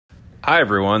Hi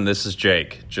everyone, this is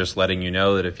Jake. Just letting you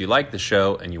know that if you like the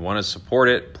show and you want to support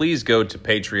it, please go to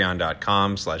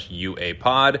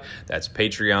patreon.com/UAPod. That's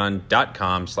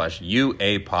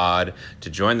patreon.com/UAPod to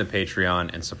join the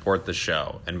Patreon and support the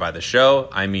show. And by the show,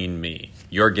 I mean me.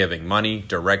 You're giving money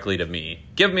directly to me.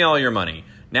 Give me all your money.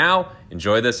 Now,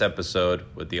 enjoy this episode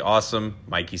with the awesome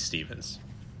Mikey Stevens.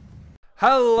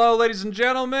 Hello, ladies and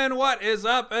gentlemen. What is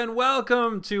up? And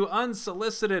welcome to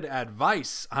Unsolicited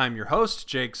Advice. I'm your host,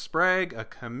 Jake Sprague, a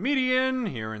comedian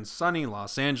here in sunny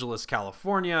Los Angeles,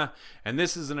 California. And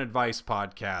this is an advice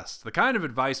podcast. The kind of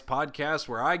advice podcast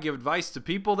where I give advice to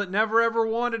people that never ever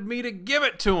wanted me to give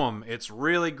it to them. It's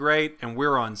really great. And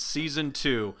we're on season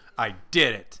 2. I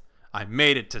did it. I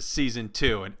made it to season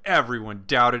 2. And everyone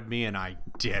doubted me and I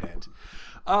did it.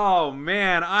 Oh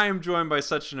man, I am joined by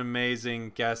such an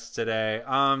amazing guest today.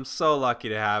 I'm so lucky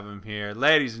to have him here.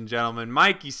 Ladies and gentlemen,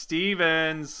 Mikey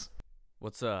Stevens.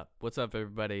 What's up? What's up,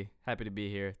 everybody? Happy to be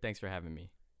here. Thanks for having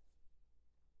me.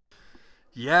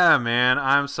 Yeah, man,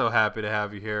 I'm so happy to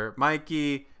have you here.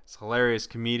 Mikey is a hilarious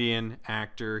comedian,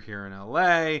 actor here in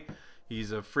LA.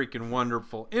 He's a freaking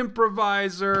wonderful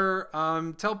improviser.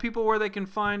 Tell people where they can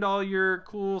find all your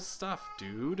cool stuff,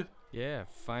 dude. Yeah,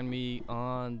 find me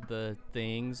on the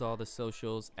things, all the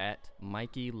socials at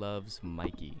Mikey Loves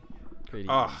Mikey. Pretty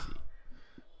easy.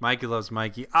 Mikey Loves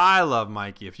Mikey. I love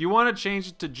Mikey. If you want to change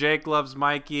it to Jake Loves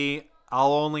Mikey,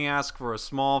 I'll only ask for a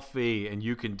small fee and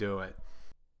you can do it.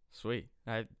 Sweet.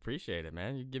 I appreciate it,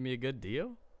 man. You give me a good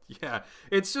deal? Yeah,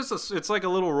 it's just it's like a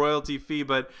little royalty fee,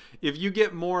 but if you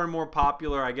get more and more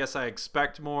popular, I guess I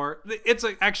expect more. It's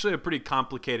actually a pretty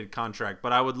complicated contract,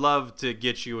 but I would love to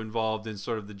get you involved in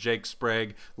sort of the Jake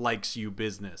Sprague likes you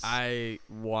business. I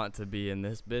want to be in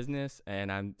this business,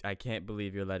 and I can't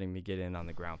believe you're letting me get in on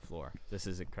the ground floor. This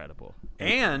is incredible.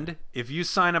 And if you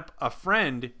sign up a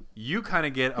friend, you kind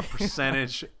of get a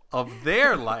percentage of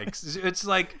their likes. It's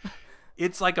like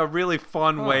a really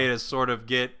fun way to sort of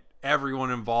get everyone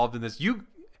involved in this.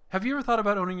 Have you ever thought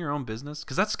about owning your own business?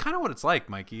 Because that's kind of what it's like,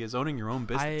 Mikey, is owning your own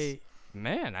business.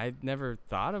 I never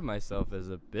thought of myself as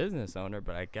a business owner,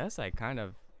 but I guess I kind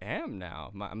of am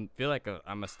now. I feel like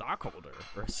I'm a stockholder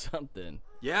or something.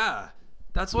 Yeah,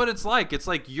 that's what it's like. It's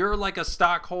like you're like a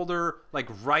stockholder, like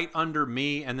right under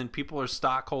me, and then people are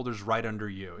stockholders right under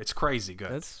you. It's crazy good.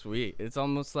 That's sweet. It's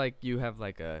almost like you have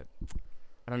like a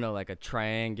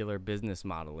triangular business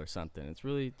model or something. It's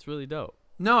really dope.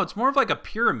 No, it's more of like a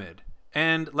pyramid.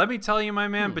 And let me tell you, my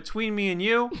man, between me and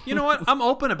you know what? I'm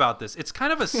open about this. It's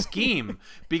kind of a scheme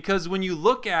because when you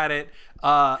look at it,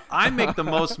 I make the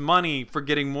most money for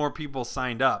getting more people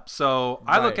signed up. So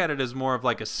I look at it as more of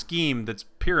like a scheme that's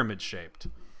pyramid shaped.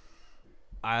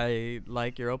 I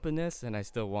like your openness and I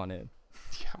still want it.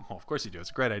 Yeah, well, of course you do. It's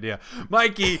a great idea.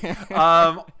 Mikey,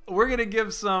 we're going to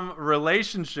give some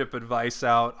relationship advice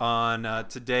out on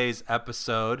today's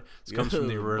episode. This comes from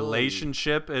the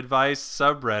relationship advice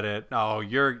subreddit. Oh,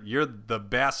 you're the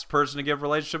best person to give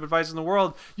relationship advice in the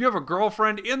world. You have a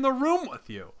girlfriend in the room with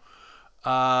you.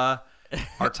 Our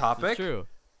topic. True.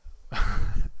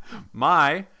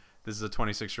 This is a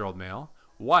 26-year-old male.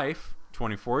 Wife,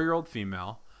 24-year-old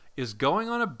female, is going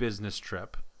on a business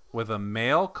trip with a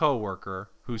male coworker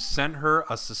who sent her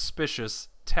a suspicious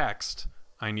text,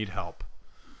 "I need help."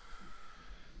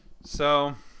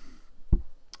 So,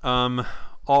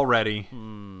 already,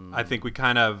 I think we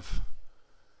kind of,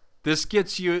 this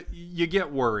gets you get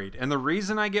worried. And the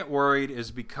reason I get worried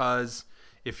is because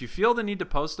if you feel the need to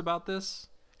post about this,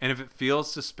 and if it feels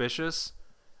suspicious,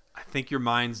 I think your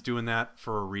mind's doing that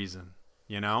for a reason,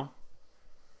 you know?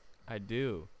 I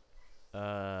do.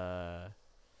 I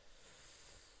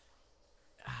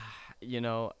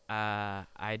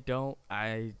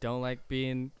don't like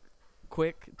being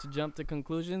quick to jump to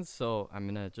conclusions, so I'm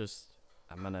gonna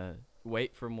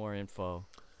wait for more info.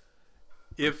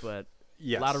 Yes. A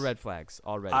lot of red flags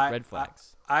already. Red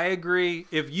flags. I agree.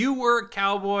 If you were a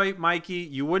cowboy, Mikey,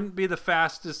 you wouldn't be the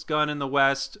fastest gun in the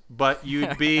West, but you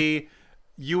would be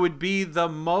the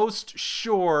most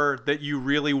sure that you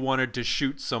really wanted to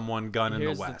shoot someone gun in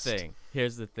the West.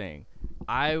 Here's the thing.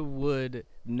 I would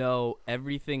know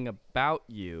everything about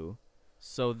you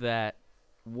so that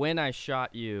when I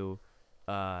shot you,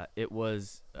 it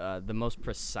was the most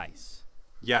precise.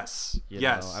 Yes. You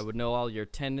know, I would know all your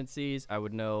tendencies. I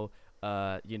would know,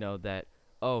 that,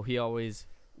 he always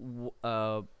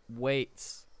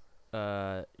waits,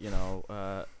 a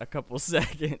couple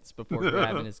seconds before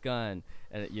grabbing his gun.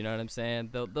 And you know what I'm saying?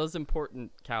 Those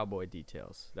important cowboy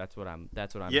details. That's what I'm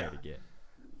here to get.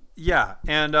 Yeah,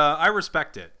 and I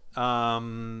respect it.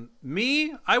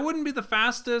 Me, I wouldn't be the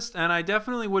fastest, and I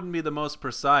definitely wouldn't be the most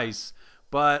precise,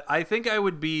 but I think I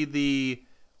would be the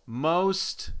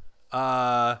most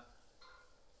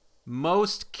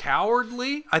most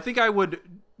cowardly. I think I would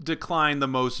decline the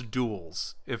most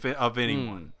duels of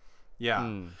anyone.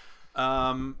 Yeah.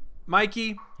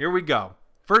 Mikey, here we go.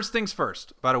 First things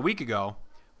first. About a week ago,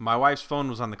 my wife's phone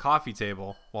was on the coffee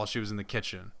table while she was in the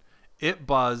kitchen. It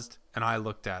buzzed, and I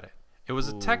looked at it. It was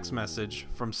a text message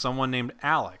from someone named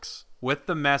Alex with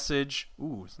the message.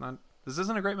 This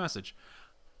isn't a great message.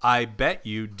 I bet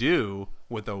you do,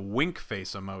 with a wink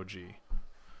face emoji.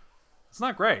 It's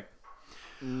not great.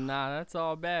 Nah, that's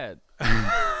all bad.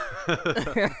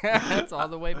 That's all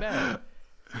the way bad.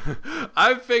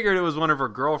 I figured it was one of her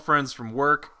girlfriends from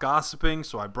work gossiping,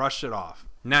 so I brushed it off.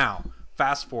 Now,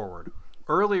 fast forward.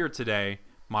 Earlier today,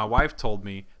 my wife told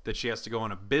me that she has to go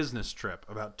on a business trip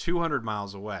about 200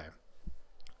 miles away.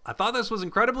 I thought this was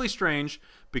incredibly strange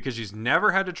because she's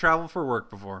never had to travel for work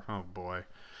before. Oh, boy.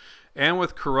 And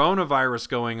with coronavirus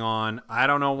going on, I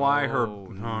don't know why her... Oh,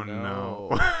 no.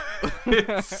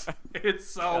 It's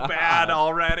so bad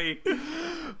already.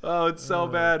 Oh, it's so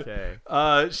bad.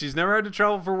 Okay. She's never had to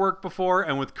travel for work before,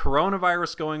 and with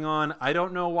coronavirus going on, I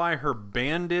don't know why her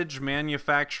bandage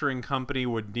manufacturing company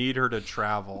would need her to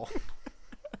travel.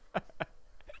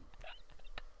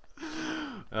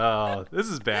 Oh, this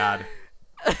is bad.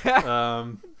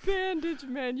 Bandage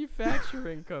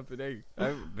manufacturing company.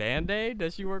 Band-Aid?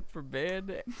 Does she work for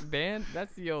Band?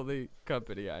 That's the only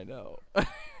company I know.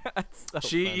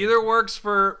 She either works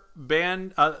for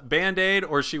Band-Aid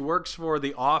or she works for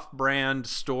the off-brand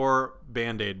store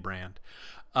Band-Aid brand.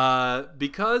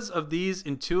 Because of these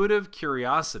intuitive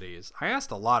curiosities, I asked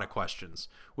a lot of questions,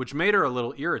 which made her a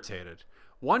little irritated.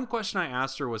 One question I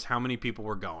asked her was how many people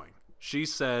were going. She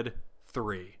said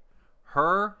 3.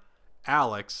 Her,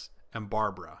 Alex, and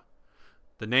Barbara.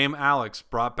 The name Alex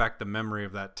brought back the memory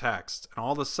of that text, and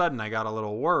all of a sudden I got a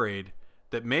little worried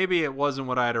that maybe it wasn't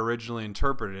what I had originally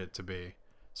interpreted it to be.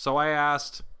 So I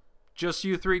asked, just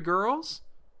you 3 girls?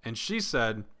 And she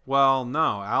said, well,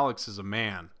 no, Alex is a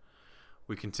man.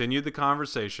 We continued the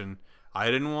conversation. I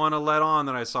didn't want to let on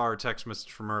that I saw her text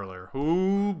message from earlier.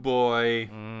 Ooh, boy.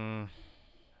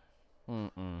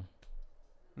 Don't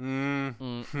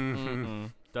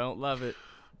love it.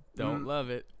 Don't love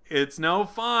it. It's no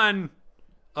fun.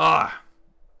 Ugh.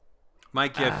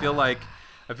 Mikey, I feel like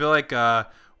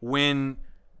when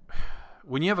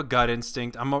you have a gut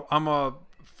instinct, I'm a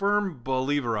firm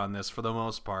believer on this for the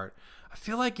most part. I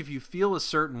feel like if you feel a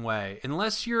certain way,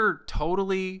 unless you're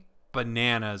totally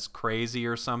bananas crazy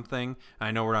or something,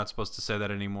 I know we're not supposed to say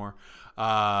that anymore.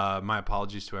 My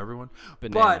apologies to everyone.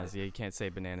 Bananas, yeah, you can't say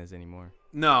bananas anymore.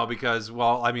 No, because,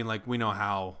 well, I mean, like, we know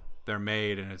how they're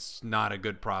made, and it's not a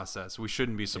good process. We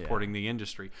shouldn't be supporting the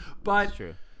industry. But, that's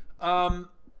true.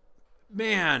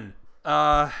 Man,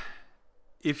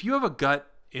 if you have a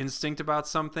gut instinct about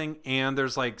something and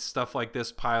there's like stuff like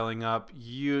this piling up,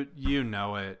 you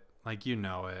know it. Like, you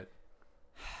know it.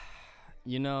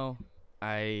 You know,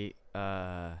 I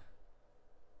have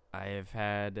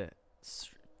had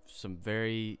some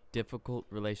very difficult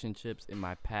relationships in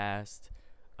my past.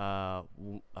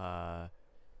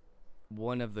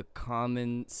 One of the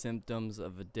common symptoms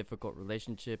of a difficult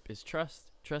relationship is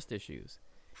trust issues.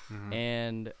 Mm-hmm.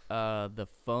 And the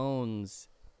phones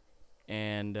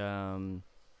and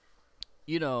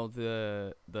you know,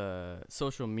 the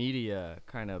social media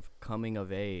kind of coming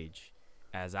of age,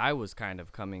 as I was kind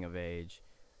of coming of age,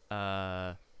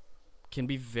 can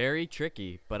be very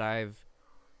tricky, but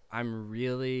I'm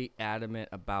really adamant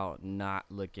about not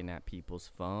looking at people's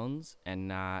phones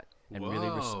and really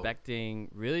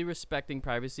respecting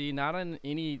privacy, not on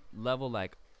any level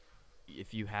like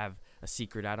if you have a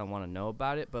secret I don't want to know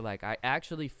about it, but like I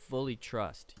actually fully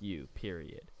trust you,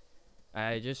 period.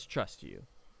 I just trust you.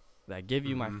 I give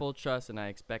you my full trust, and I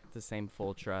expect the same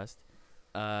full trust.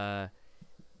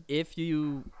 If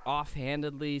you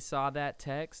offhandedly saw that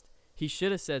text, he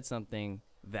should have said something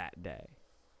that day.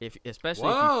 Especially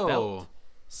if you felt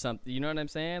something, you know what I'm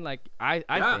saying? Like I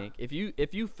think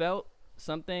if you felt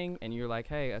something and you're like,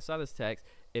 hey, I saw this text,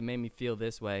 it made me feel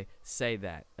this way, say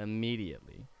that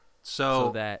immediately.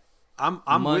 So that I'm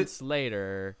months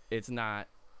later, it's not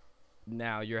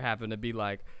now you're having to be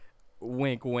like,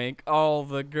 wink, wink, all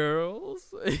the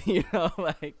girls, you know,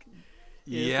 like,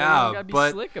 you gotta be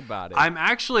slick about it. I'm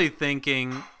actually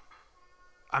thinking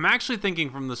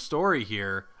from the story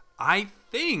here, I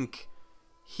think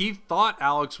he thought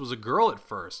Alex was a girl at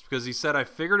first because he said, I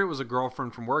figured it was a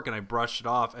girlfriend from work and I brushed it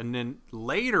off. And then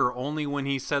later, only when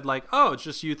he said like, oh, it's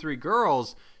just you 3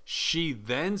 girls, she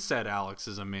then said Alex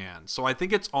is a man. So I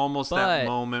think it's almost that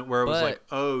moment where it was like,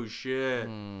 oh shit.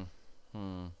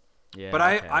 Yeah,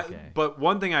 but but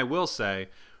one thing I will say,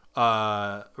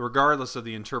 regardless of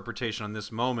the interpretation on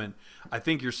this moment, I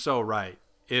think you're so right.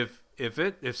 If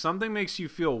something makes you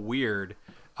feel weird,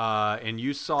 and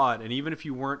you saw it, and even if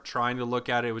you weren't trying to look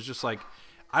at it, it was just like,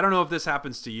 I don't know if this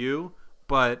happens to you,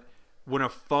 but when a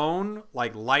phone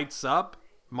like lights up,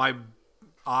 my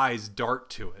eyes dart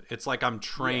to it. It's like I'm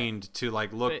trained to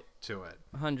like look to it.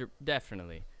 100,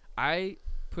 definitely. I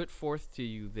put forth to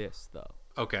you this though.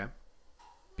 Okay.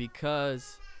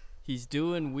 Because he's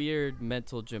doing weird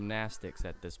mental gymnastics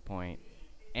at this point,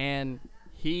 and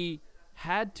he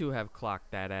had to have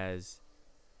clocked that as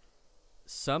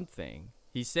something.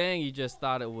 He's saying he just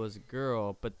thought it was a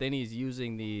girl, but then he's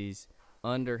using these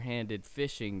underhanded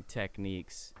fishing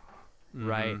techniques,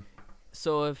 right?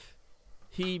 So if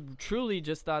he truly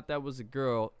just thought that was a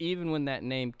girl, even when that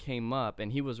name came up,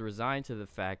 and he was resigned to the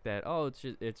fact that, oh,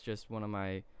 it's just one of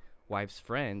my wife's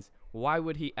friends, why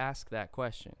would he ask that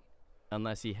question?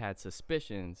 Unless he had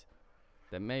suspicions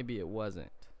that maybe it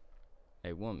wasn't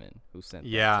a woman who sent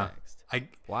that text.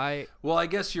 Why? Well, I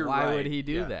guess you're right. Why would he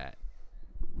do that?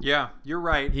 Yeah, you're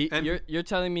right. You're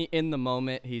telling me in the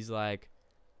moment he's like,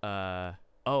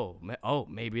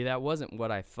 maybe that wasn't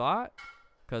what I thought,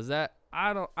 because I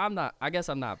guess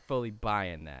I'm not fully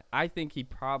buying that. I think he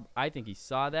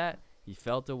saw that, he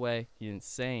felt a way, he didn't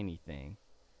say anything.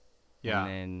 Yeah. And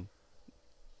then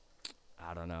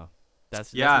I don't know.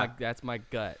 That's my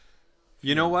gut.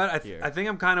 You know what? I think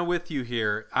I'm kind of with you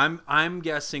here. I'm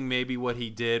guessing maybe what he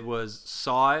did was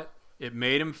saw it. It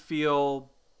made him feel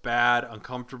bad,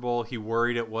 uncomfortable. He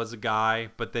worried it was a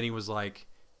guy, but then he was like,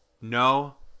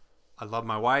 "No, I love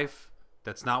my wife.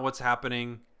 That's not what's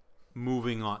happening.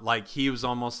 Moving on." Like he was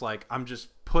almost like, "I'm just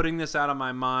putting this out of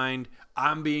my mind.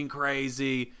 I'm being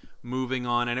crazy. Moving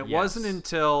on." And it wasn't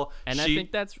until I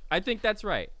think that's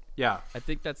right. Yeah, I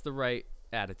think that's the right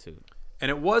attitude. And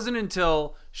it wasn't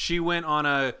until she went on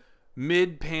a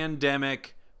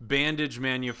mid-pandemic bandage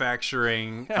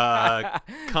manufacturing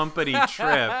company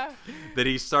trip that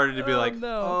he started to be okay,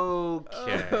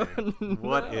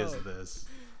 what is this?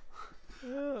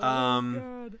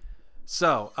 God.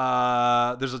 So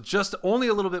there's just only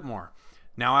a little bit more.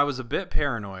 Now, I was a bit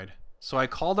paranoid, so I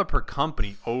called up her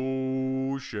company.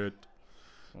 Oh, shit.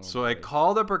 So I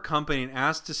called up her company and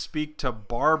asked to speak to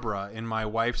Barbara in my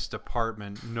wife's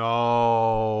department.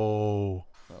 No.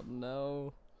 Oh,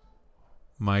 no.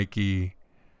 Mikey.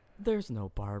 There's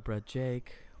no Barbara,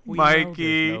 Jake.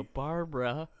 Mikey. Know there's no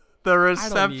Barbara. The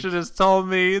receptionist told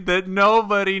me that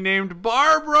nobody named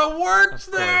Barbara works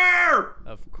there.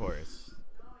 Of course.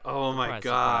 Oh, my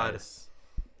God.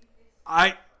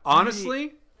 I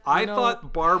honestly, I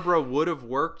thought Barbara would have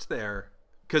worked there.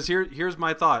 Because here's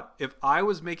my thought. If I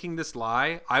was making this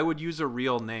lie, I would use a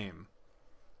real name.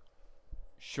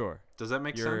 Sure. Does that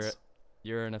make sense?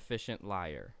 You're an efficient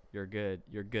liar. You're good.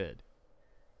 You're good.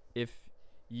 If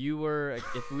we were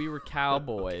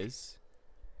cowboys,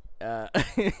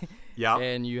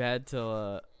 and you had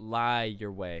to lie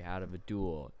your way out of a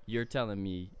duel, you're telling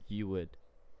me you would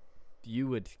win.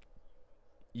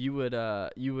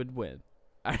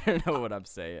 I don't know what I'm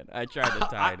saying. I tried to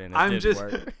tie it in. It didn't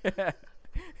work.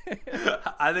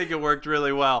 I think it worked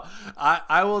really well.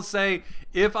 I will say,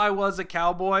 if I was a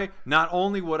cowboy, not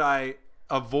only would I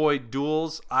avoid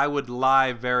duels, I would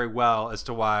lie very well as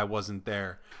to why I wasn't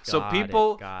there. So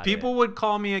people would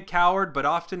call me a coward, but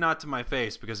often not to my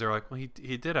face, because they're like, well,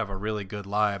 he did have a really good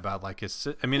lie about like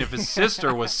if his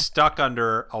sister was stuck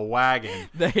under a wagon,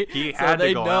 he had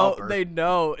to go help her. They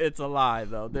know it's a lie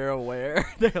though. They're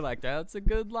aware. They're like, that's a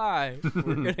good lie.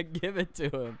 We're gonna give it to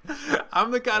him. I'm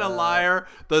the kind of liar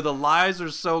that the lies are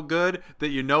so good that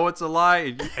you know it's a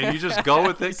lie and you just go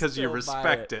with it because you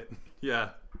respect it. Yeah.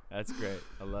 That's great.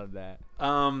 I love that.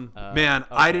 Man, okay.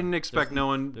 I didn't expect no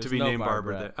one to be named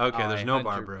Barbara. Okay, there's no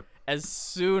Barbara. As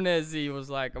soon as he was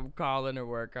like, I'm calling her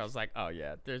work, I was like, oh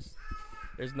yeah, there's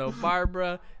no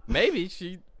Barbara. Maybe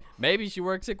she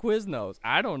works at Quiznos.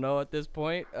 I don't know at this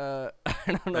point. I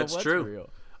don't know what's real.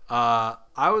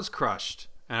 I was crushed,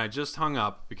 and I just hung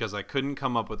up because I couldn't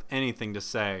come up with anything to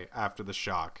say after the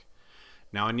shock.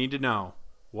 Now I need to know,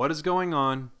 what is going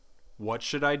on? What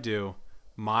should I do?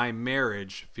 My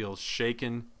marriage feels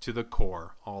shaken to the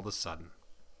core all of a sudden.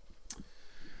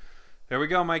 There we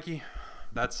go, Mikey.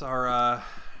 That's our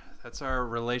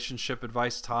relationship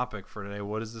advice topic for today.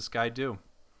 What does this guy do?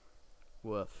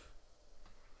 Woof.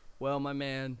 Well, my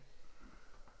man,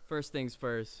 first things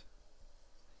first.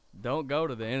 Don't go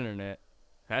to the internet.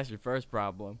 That's your first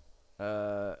problem.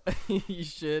 You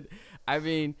should. I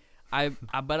mean,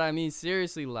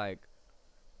 seriously, like,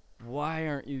 why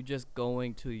aren't you just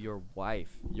going to your wife,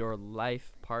 your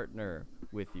life partner,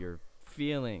 with your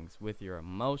feelings, with your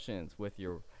emotions, with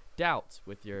your doubts,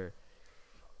 with your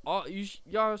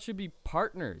y'all should be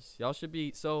partners. Y'all should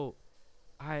be. So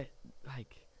I'm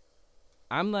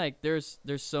like, there's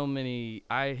so many.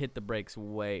 I hit the brakes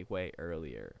way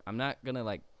earlier. I'm not gonna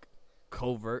like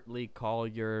covertly call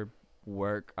your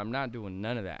work. I'm not doing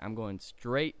none of that. I'm going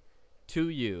straight to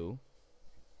you,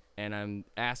 and I'm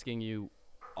asking you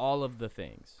all of the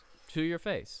things to your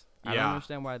face. I don't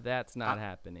understand why that's not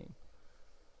happening.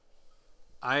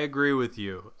 I agree with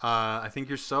you. I think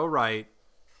you're so right.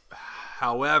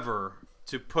 However,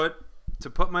 to put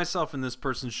myself in this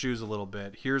person's shoes a little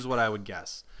bit, here's what I would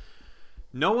guess.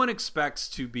 No one expects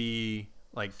to be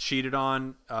like cheated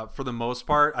on for the most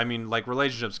part. I mean, like,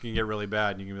 relationships can get really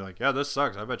bad and you can be like, yeah, this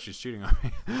sucks. I bet she's cheating on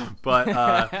me. But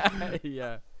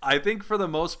yeah, I think for the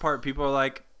most part, people are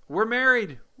like, we're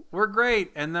married, we're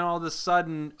great. And then all of a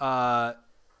sudden,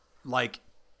 like,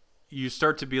 you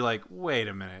start to be like, wait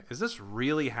a minute, is this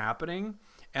really happening?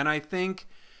 And I think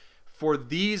for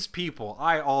these people,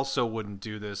 I also wouldn't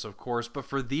do this, of course, but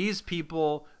for these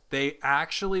people, they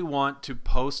actually want to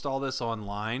post all this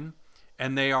online,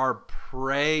 and they are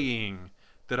praying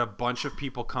that a bunch of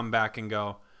people come back and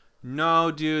go,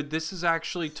 no, dude, this is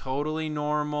actually totally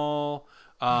normal.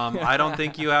 I don't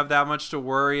think you have that much to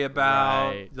worry about.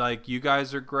 Right. Like, you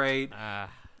guys are great.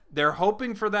 They're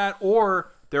hoping for that,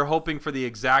 or they're hoping for the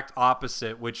exact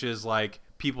opposite, which is like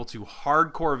people to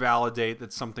hardcore validate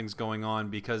that something's going on,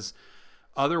 because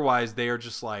otherwise they are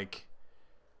just like,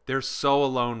 they're so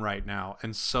alone right now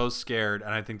and so scared,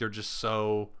 and I think they're just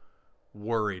so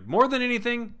worried. More than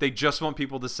anything, they just want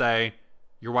people to say,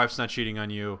 your wife's not cheating on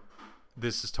you.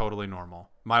 This is totally normal.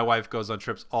 My wife goes on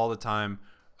trips all the time,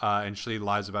 and she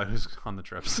lies about who's on the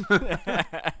trips.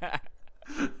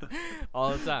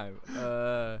 all the time.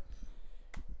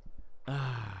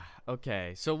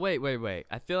 Okay, so wait.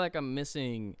 I feel like I'm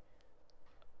missing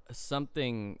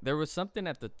something. There was something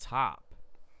at the top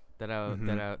that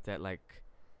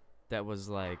that was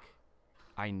like,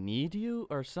 I need you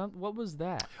or something. What was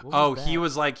that?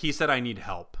 He said, I need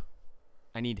help.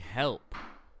 I need help.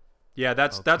 Yeah,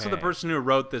 that's what the Okay. person who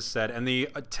wrote this said. And the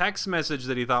text message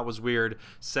that he thought was weird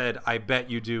said, I bet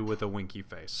you do, with a winky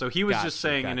face. So he was just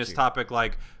saying in his topic,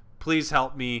 like, please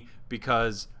help me,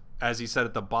 because as he said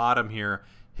at the bottom here,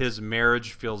 his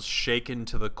marriage feels shaken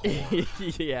to the core.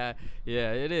 yeah,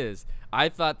 it is. I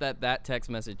thought that text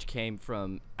message came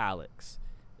from Alex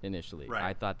initially. Right.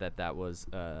 I thought that was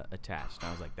attached. And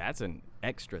I was like, that's an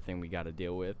extra thing we got to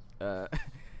deal with. But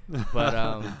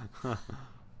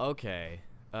okay.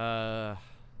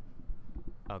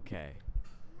 Okay.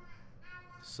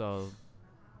 So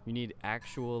you need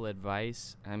actual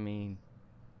advice? I mean,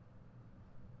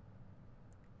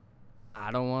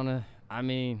 I don't want to. I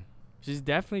mean, she's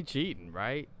definitely cheating,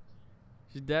 right?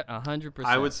 She's 100%.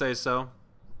 I would say so.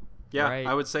 Yeah, Right.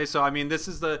 I would say so. I mean, this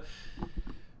is like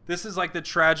the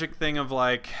tragic thing of,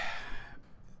 like,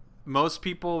 most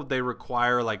people, they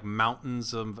require like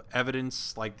mountains of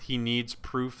evidence. Like, he needs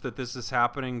proof that this is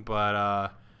happening, but I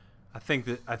think,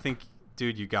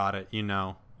 dude, you got it. You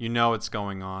know it's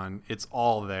going on. It's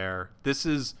all there. This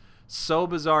is so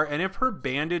bizarre. And if her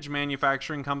bandage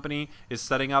manufacturing company is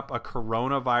setting up a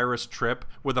coronavirus trip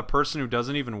with a person who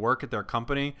doesn't even work at their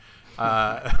company,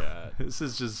 this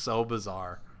is just so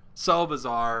bizarre. So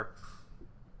bizarre.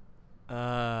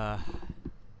 Yeah,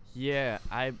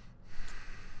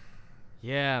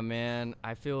 man.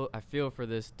 I feel for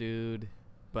this dude,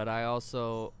 but I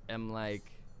also am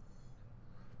like,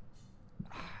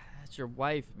 that's your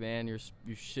wife, man. You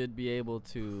should be able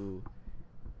to,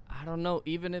 I don't know,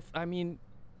 even if, I mean,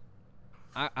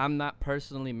 I'm not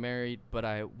personally married, but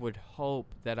I would hope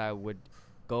that I would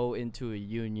go into a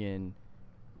union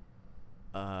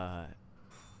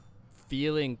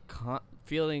feeling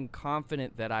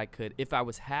confident that I could, if I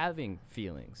was having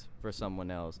feelings for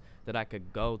someone else, that I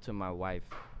could go to my wife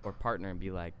or partner and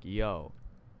be like, yo,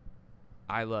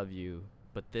 I love you,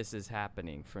 but this is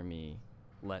happening for me.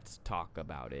 Let's talk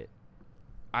about it.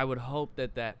 I would hope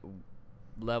that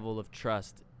level of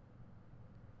trust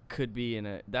could be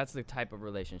that's the type of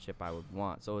relationship I would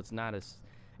want. So it's not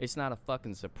a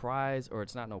fucking surprise, or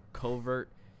it's not no covert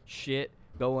shit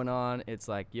going on. It's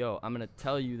like, yo, I'm gonna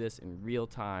tell you this in real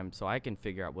time so I can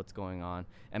figure out what's going on.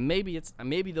 And maybe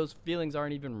those feelings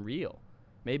aren't even real.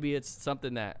 Maybe it's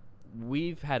something that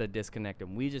we've had a disconnect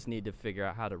and we just need to figure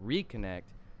out how to reconnect,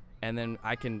 and then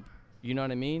I can, you know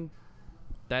what I mean?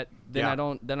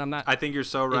 I'm not, I think you're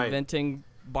so right. inventing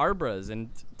Barbaras and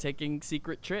taking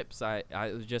secret trips. I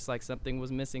was just like, something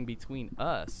was missing between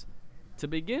us to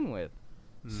begin with.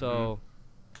 Mm-hmm. So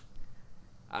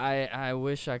I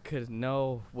wish I could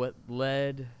know what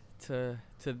led to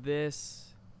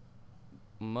this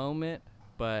moment,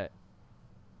 but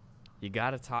you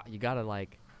gotta talk. You gotta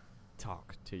like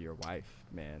talk to your wife,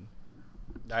 man.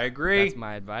 I agree. That's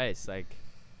my advice. Like,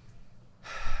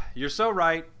 you're so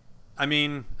right. I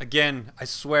mean, again, I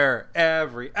swear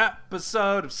every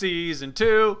episode of season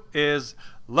 2 is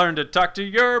learn to talk to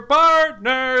your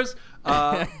partners.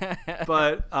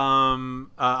 But I'm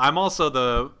also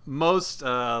the most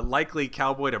likely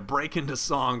cowboy to break into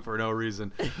song for no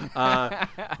reason.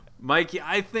 Mikey,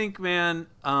 I think, man,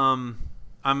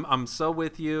 I'm so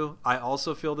with you. I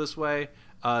also feel this way.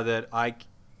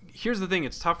 Here's the thing: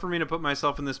 it's tough for me to put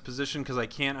myself in this position because I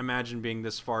can't imagine being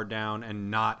this far down and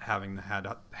not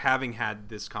having had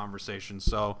this conversation.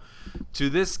 So, to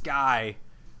this guy,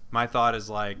 my thought is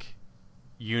like,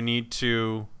 you need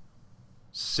to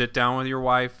sit down with your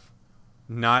wife,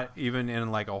 not even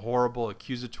in like a horrible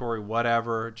accusatory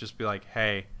whatever. Just be like,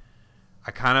 hey,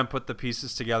 I kind of put the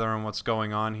pieces together on what's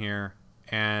going on here,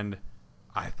 and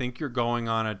I think you're going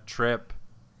on a trip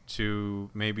to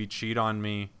maybe cheat on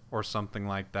me or something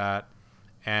like that,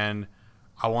 and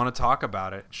I want to talk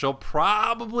about it. She'll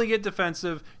probably get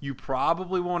defensive. You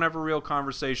probably won't have a real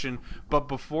conversation, but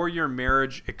before your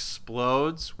marriage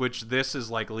explodes, which this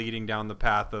is like leading down the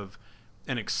path of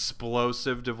an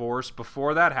explosive divorce,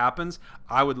 before that happens,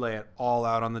 I would lay it all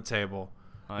out on the table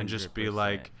and just be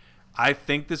like, I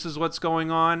think this is what's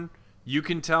going on. You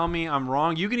can tell me I'm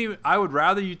wrong. I would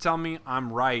rather you tell me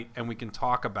I'm right and we can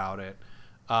talk about it.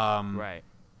 right.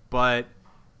 But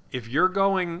if you're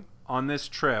going on this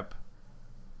trip,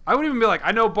 I would even be like,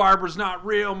 I know Barbara's not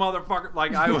real, motherfucker.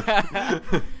 Like, I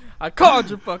would. I called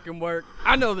your fucking work.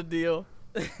 I know the deal.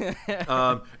 And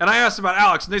I asked about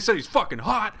Alex, and they said he's fucking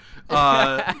hot.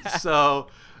 So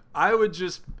I would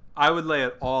lay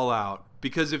it all out,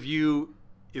 because if you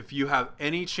have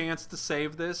any chance to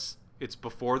save this, it's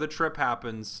before the trip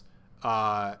happens,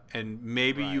 and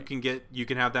maybe Right. you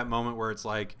can have that moment where it's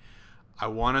like, I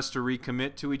want us to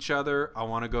recommit to each other. I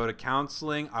want to go to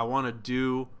counseling. I want to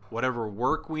do whatever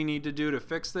work we need to do to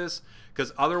fix this,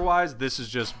 because otherwise this is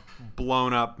just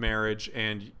blown up marriage,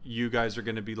 and you guys are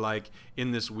going to be like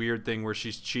in this weird thing where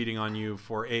she's cheating on you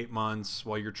for 8 months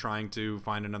while you're trying to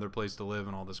find another place to live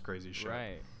and all this crazy shit.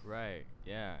 Right.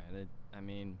 Yeah. And I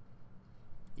mean,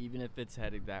 even if it's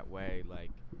headed that way,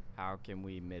 like, how can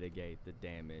we mitigate the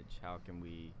damage? How can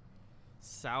we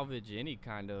salvage any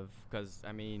kind of, because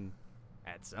I mean,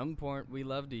 at some point we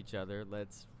loved each other.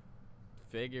 Let's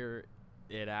figure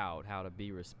it out, how to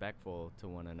be respectful to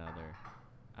one another.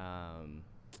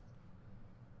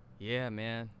 Yeah,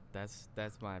 man, that's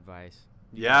my advice.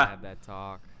 You Yeah. gotta have that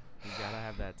talk. You gotta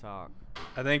have that talk.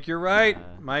 I think you're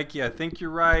right, Mikey. I think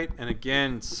you're right. And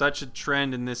again, such a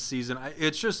trend in this season.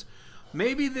 It's just,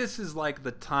 maybe this is like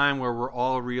the time where we're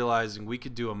all realizing we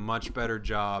could do a much better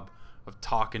job of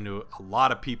talking to a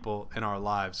lot of people in our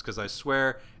lives. Because I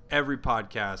swear, every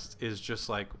podcast is just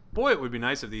like, boy, it would be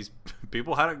nice if these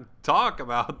people had to talk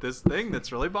about this thing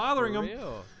that's really bothering them.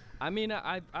 Real. I mean,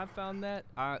 I found that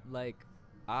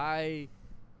I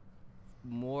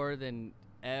more than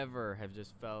ever have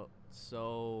just felt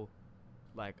so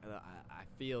like I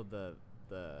feel the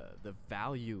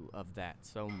value of that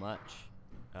so much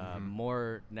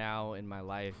more now in my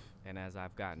life, and as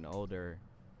I've gotten older,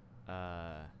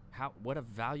 what a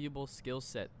valuable skill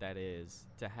set that is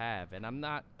to have. And I'm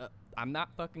not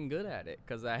fucking good at it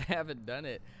because I haven't done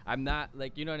it. I'm not,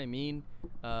 like, you know what I mean?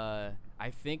 I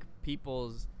think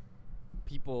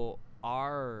people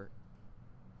are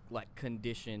like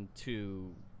conditioned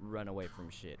to run away from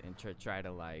shit and try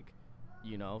to, like,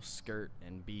 you know, skirt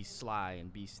and be sly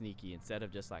and be sneaky instead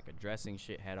of just like addressing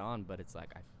shit head on. But it's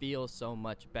like, I feel so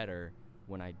much better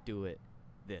when I do it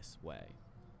this way,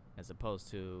 as opposed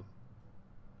to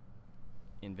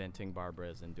inventing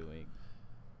Barbaras and doing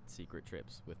secret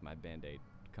trips with my Band-Aid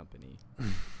company.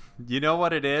 You know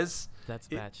what it is? That's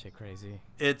batshit crazy.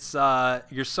 It's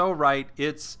you're so right.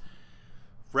 It's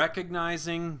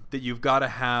recognizing that you've got to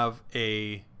have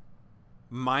a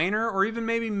minor or even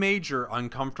maybe major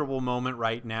uncomfortable moment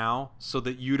right now so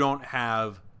that you don't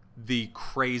have the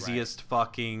craziest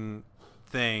fucking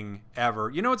thing ever.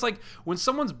 You know, it's like when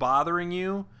someone's bothering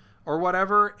you or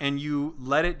whatever and you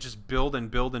let it just build and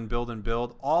build and build and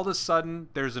build, all of a sudden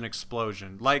there's an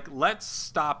explosion. Like, let's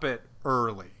stop it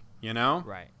early, you know?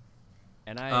 Right.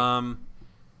 And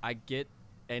I get,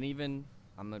 and even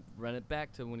I'm going to run it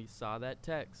back to when he saw that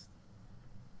text.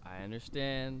 I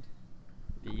understand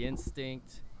the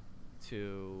instinct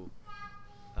to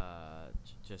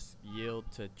just yield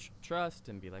to trust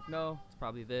and be like, no, it's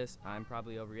probably this. I'm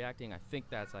probably overreacting. I think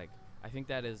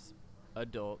that is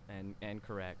adult and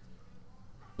correct.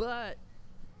 But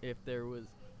if there was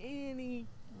any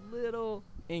little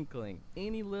inkling,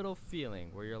 any little feeling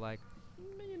where you're like,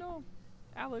 you know,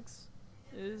 Alex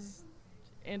is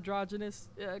androgynous,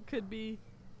 could be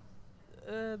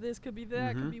this, could be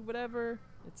that, could be whatever.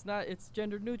 It's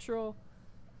gender neutral.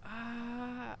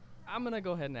 I'm gonna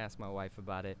go ahead and ask my wife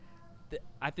about it.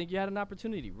 I think you had an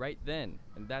opportunity right then,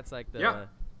 and that's like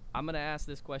I'm gonna ask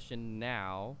this question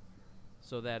now,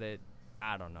 so that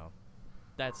I don't know.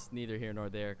 That's neither here nor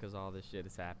there, because all this shit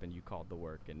has happened. You called the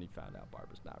work and you found out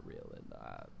Barbara's not real,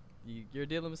 and you're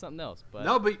dealing with something else. But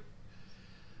no,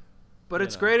 but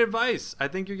it's great advice. I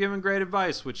think you're giving great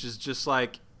advice, which is just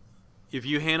like, if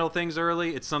you handle things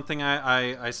early, it's something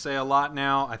I say a lot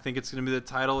now. I think it's going to be the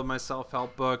title of my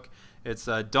self-help book. It's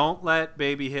Don't Let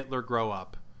Baby Hitler Grow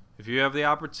Up. If you have the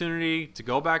opportunity to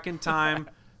go back in time,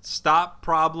 stop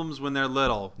problems when they're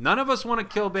little. None of us want to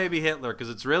kill baby Hitler because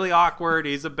it's really awkward.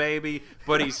 He's a baby,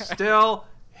 but he's still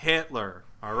Hitler.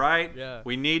 All right? Yeah.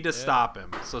 We need to stop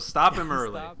him. So stop him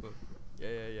early. Stop him.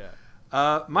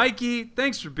 Yeah. Mikey,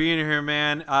 thanks for being here,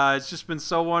 man. It's just been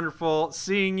so wonderful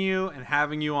seeing you and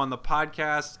having you on the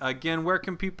podcast. Again, where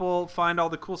can people find all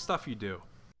the cool stuff you do?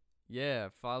 Yeah,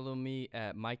 follow me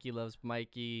at Mikey Loves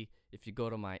Mikey. If you go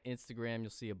to my Instagram,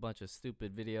 you'll see a bunch of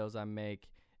stupid videos I make,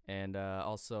 and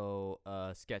also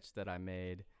a sketch that I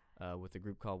made with a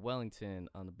group called Wellington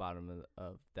on the bottom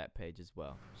of that page as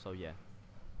well. So, yeah.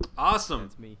 Awesome.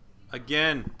 That's me.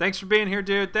 Again, thanks for being here,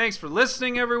 dude. Thanks for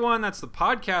listening, everyone. That's the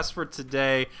podcast for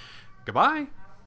today. Goodbye.